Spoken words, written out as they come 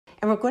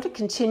and we're going to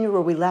continue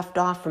where we left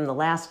off from the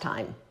last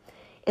time.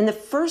 In the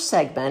first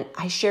segment,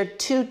 I shared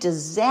 2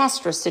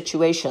 disastrous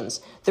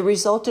situations that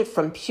resulted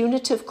from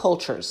punitive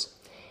cultures.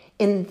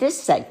 In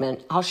this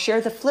segment, I'll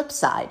share the flip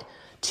side,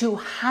 2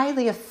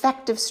 highly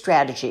effective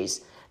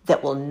strategies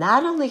that will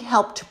not only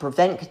help to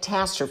prevent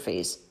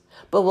catastrophes,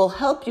 but will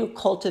help you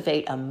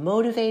cultivate a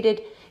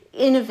motivated,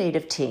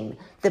 innovative team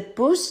that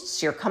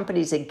boosts your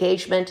company's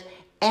engagement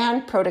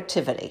and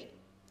productivity.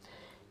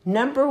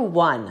 Number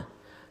 1,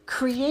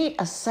 create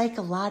a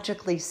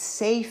psychologically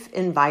safe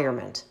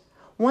environment,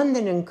 one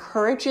that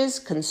encourages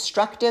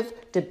constructive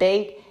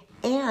debate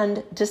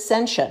and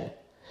dissension.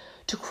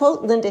 To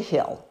quote Linda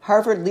Hill,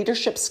 Harvard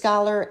leadership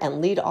scholar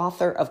and lead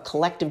author of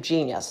Collective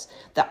Genius,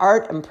 The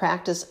Art and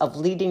Practice of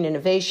Leading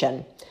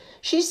Innovation,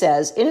 she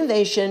says,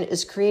 innovation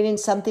is creating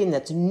something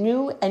that's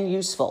new and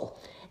useful,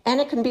 and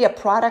it can be a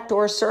product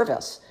or a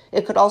service.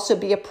 It could also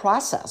be a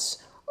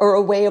process or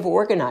a way of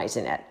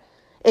organizing it.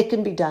 It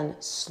can be done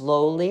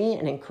slowly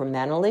and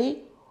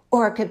incrementally,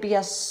 or it could be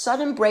a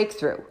sudden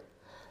breakthrough.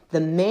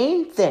 The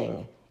main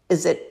thing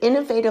is that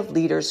innovative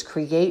leaders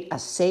create a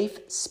safe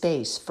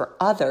space for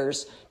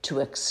others to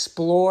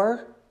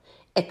explore,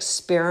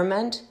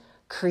 experiment,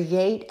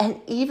 create, and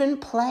even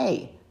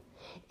play.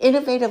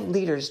 Innovative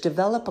leaders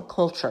develop a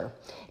culture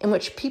in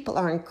which people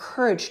are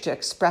encouraged to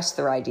express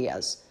their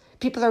ideas.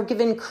 People are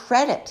given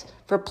credit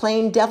for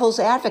playing devil's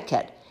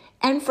advocate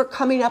and for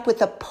coming up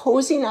with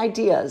opposing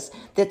ideas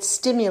that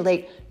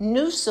stimulate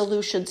new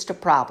solutions to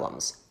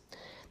problems.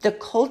 The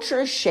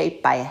culture is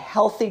shaped by a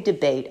healthy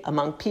debate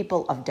among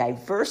people of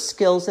diverse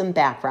skills and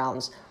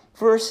backgrounds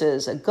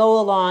versus a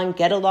go-along,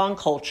 get-along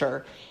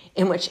culture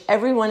in which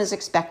everyone is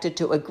expected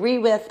to agree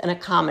with and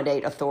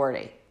accommodate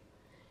authority.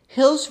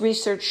 Hill's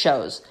research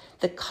shows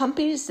that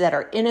companies that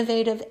are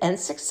innovative and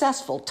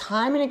successful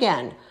time and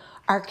again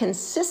are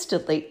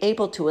consistently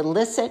able to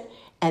elicit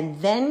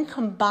and then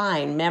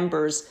combine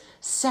members'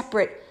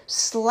 separate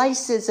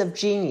slices of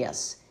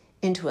genius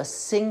into a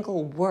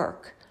single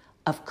work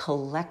of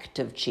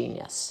collective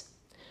genius.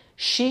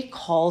 She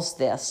calls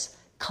this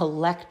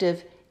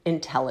collective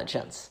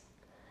intelligence.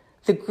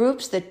 The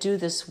groups that do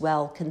this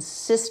well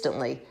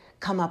consistently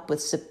come up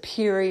with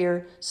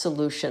superior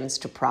solutions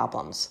to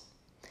problems.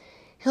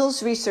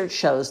 Hill's research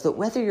shows that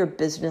whether your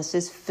business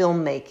is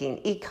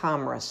filmmaking,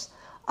 e-commerce,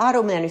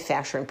 auto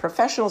manufacturing,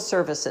 professional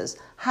services,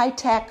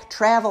 high-tech,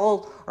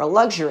 travel, or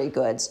luxury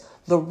goods,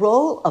 the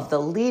role of the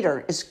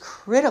leader is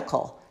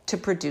critical to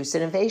produce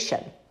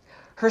innovation.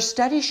 Her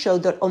study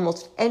showed that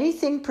almost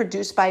anything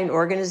produced by an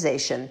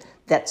organization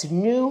that's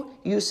new,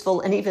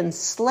 useful, and even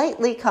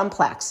slightly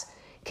complex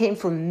came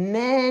from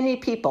many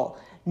people,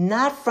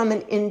 not from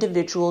an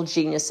individual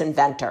genius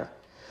inventor.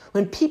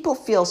 When people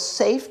feel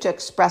safe to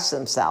express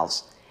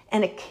themselves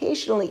and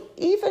occasionally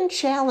even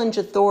challenge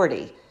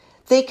authority,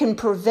 they can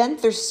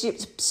prevent their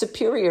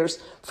superiors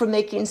from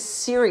making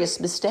serious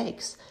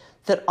mistakes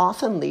that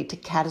often lead to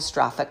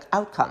catastrophic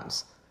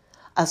outcomes.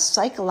 A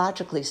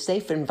psychologically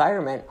safe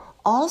environment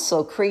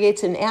also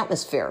creates an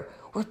atmosphere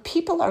where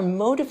people are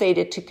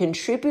motivated to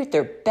contribute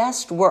their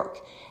best work,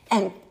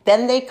 and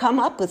then they come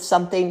up with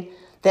something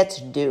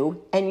that's new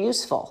and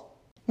useful.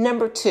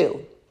 Number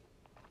 2,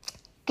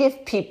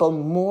 give people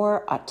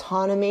more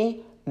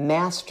autonomy,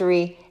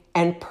 mastery,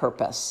 and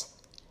purpose.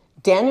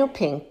 Daniel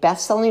Pink,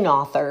 best-selling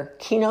author,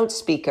 keynote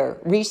speaker,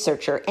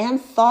 researcher,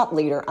 and thought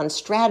leader on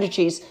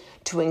strategies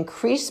to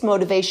increase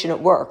motivation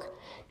at work,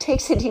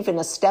 takes it even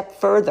a step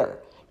further,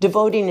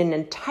 devoting an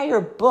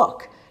entire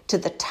book to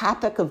the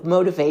topic of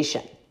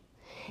motivation.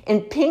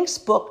 In Pink's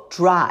book,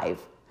 Drive,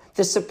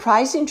 The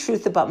Surprising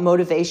Truth About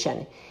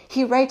Motivation,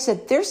 he writes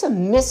that there's a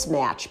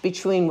mismatch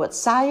between what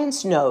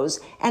science knows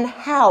and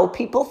how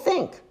people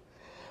think.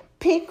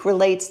 Pink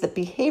relates that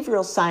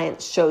behavioral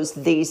science shows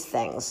these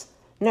things.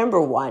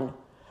 Number 1,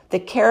 the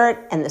carrot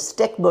and the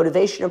stick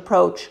motivation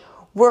approach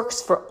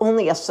works for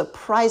only a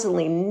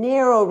surprisingly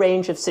narrow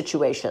range of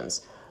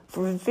situations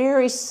for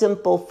very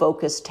simple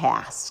focused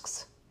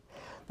tasks.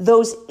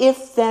 Those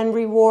if-then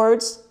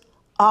rewards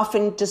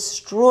often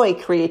destroy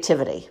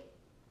creativity.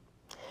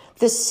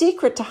 The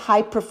secret to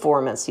high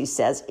performance, he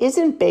says,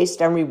 isn't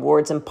based on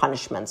rewards and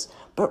punishments,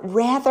 but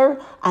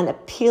rather on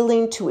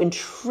appealing to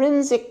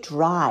intrinsic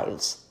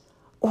drives.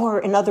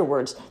 Or, in other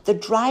words, the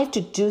drive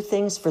to do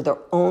things for their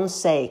own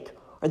sake,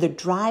 or the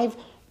drive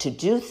to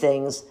do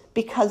things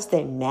because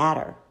they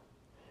matter.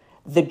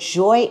 The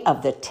joy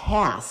of the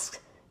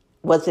task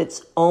was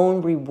its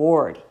own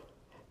reward.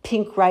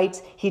 Pink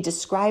writes, he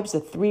describes the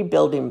 3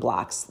 building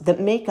blocks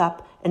that make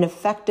up an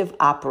effective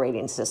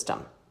operating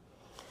system.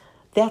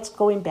 That's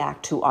going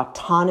back to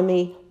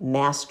autonomy,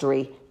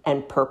 mastery,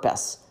 and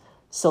purpose.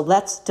 So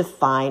let's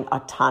define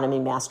autonomy,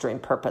 mastery,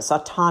 and purpose.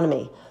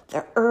 Autonomy,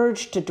 the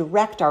urge to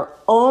direct our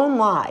own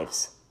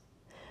lives.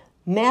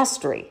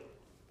 Mastery,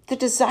 the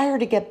desire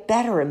to get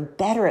better and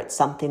better at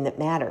something that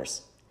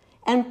matters.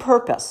 And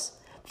purpose,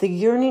 the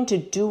yearning to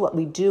do what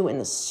we do in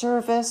the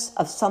service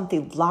of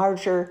something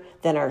larger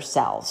than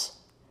ourselves.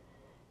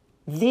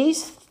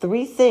 These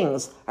three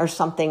things are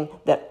something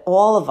that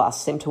all of us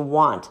seem to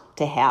want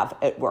to have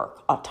at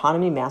work: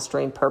 autonomy,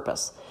 mastery, and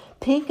purpose.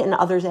 Pink and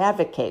others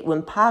advocate,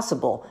 when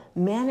possible,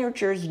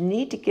 managers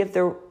need to give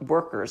their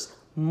workers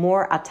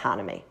more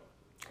autonomy.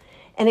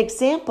 An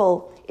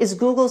example is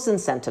Google's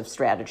incentive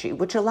strategy,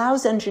 which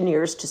allows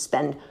engineers to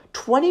spend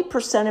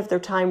 20% of their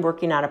time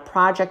working on a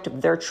project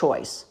of their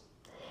choice.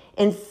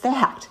 In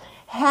fact,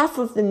 half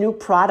of the new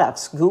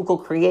products Google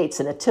creates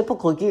in a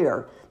typical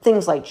year,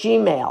 things like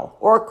Gmail,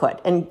 Orkut,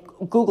 and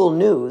Google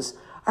News,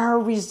 are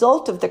a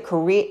result of the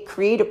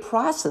creative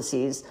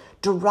processes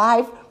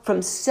derived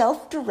from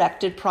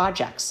self-directed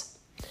projects.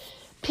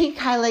 Pink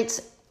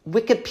highlights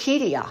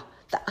Wikipedia,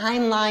 the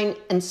online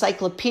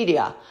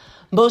encyclopedia.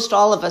 Most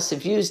all of us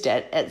have used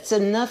it. It's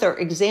another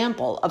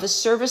example of a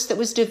service that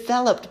was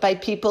developed by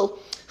people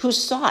who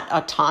sought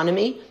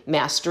autonomy,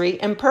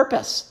 mastery, and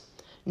purpose.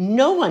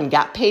 No one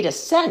got paid a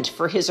cent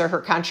for his or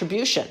her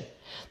contribution.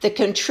 The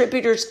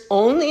contributor's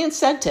only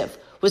incentive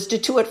was to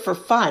do it for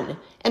fun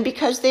and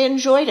because they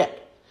enjoyed it.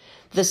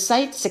 The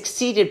site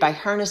succeeded by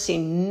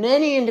harnessing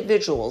many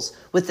individuals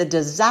with a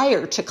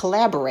desire to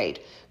collaborate,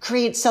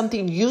 create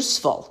something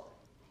useful,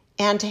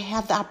 and to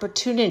have the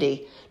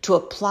opportunity to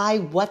apply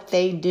what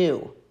they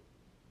do.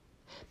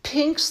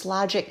 Pink's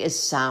logic is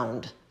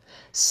sound.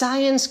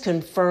 Science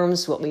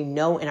confirms what we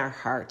know in our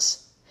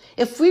hearts.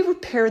 If we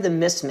repair the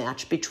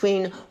mismatch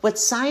between what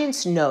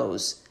science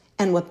knows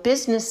and what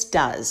business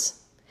does,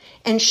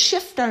 and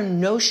shift our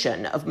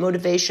notion of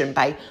motivation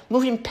by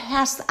moving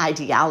past the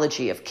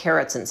ideology of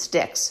carrots and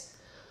sticks,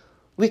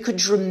 we could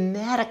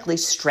dramatically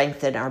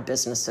strengthen our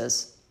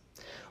businesses.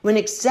 When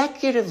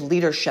executive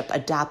leadership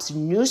adopts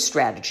new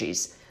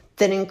strategies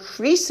that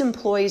increase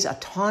employees'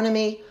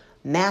 autonomy,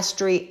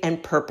 mastery,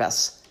 and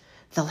purpose,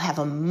 they'll have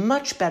a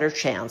much better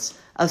chance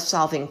of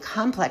solving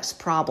complex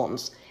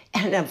problems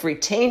and of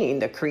retaining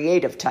the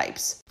creative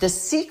types. The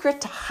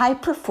secret to high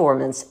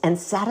performance and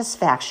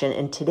satisfaction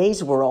in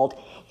today's world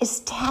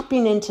is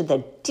tapping into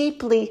the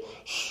deeply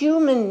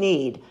human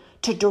need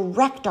to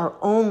direct our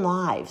own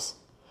lives,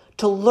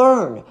 to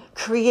learn,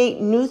 create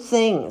new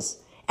things,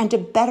 and to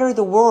better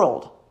the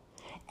world.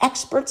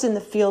 Experts in the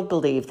field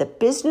believe that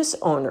business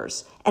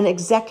owners and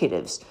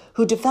executives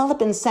who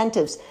develop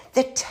incentives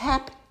that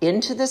tap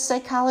into this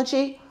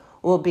psychology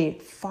will be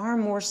far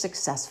more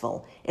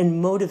successful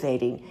in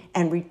motivating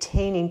and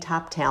retaining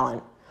top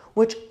talent,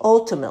 which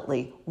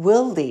ultimately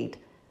will lead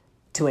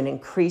to an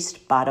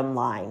increased bottom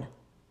line.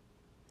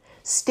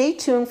 Stay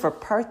tuned for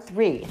part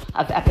 3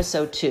 of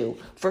episode 2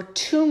 for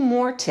 2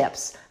 more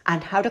tips on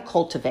how to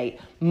cultivate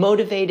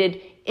motivated,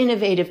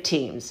 innovative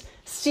teams.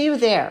 See you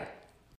there.